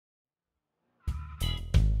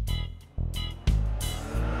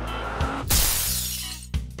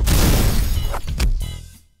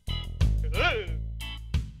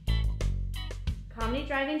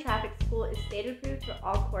Driving Traffic School is state approved for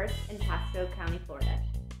all courses in Pasco County, Florida.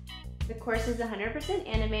 The course is 100%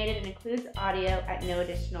 animated and includes audio at no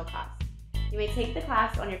additional cost. You may take the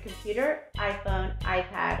class on your computer, iPhone,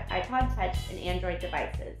 iPad, iPod Touch, and Android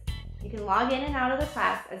devices. You can log in and out of the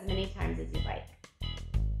class as many times as you like.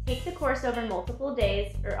 Take the course over multiple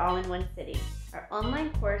days or all in one sitting. Our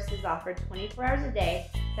online course is offered 24 hours a day,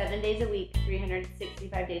 7 days a week,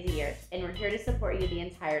 365 days a year, and we're here to support you the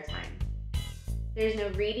entire time. There's no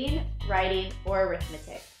reading, writing, or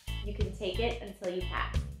arithmetic. You can take it until you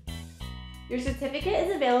pass. Your certificate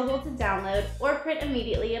is available to download or print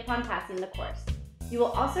immediately upon passing the course. You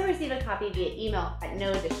will also receive a copy via email at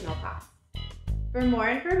no additional cost. For more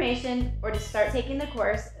information or to start taking the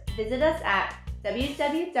course, visit us at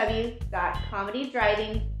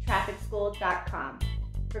www.comedydrivingtrafficschool.com.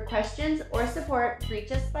 For questions or support,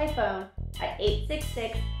 reach us by phone at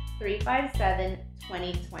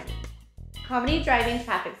 866-357-2020. Comedy Driving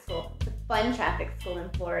Traffic School, the fun traffic school in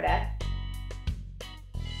Florida.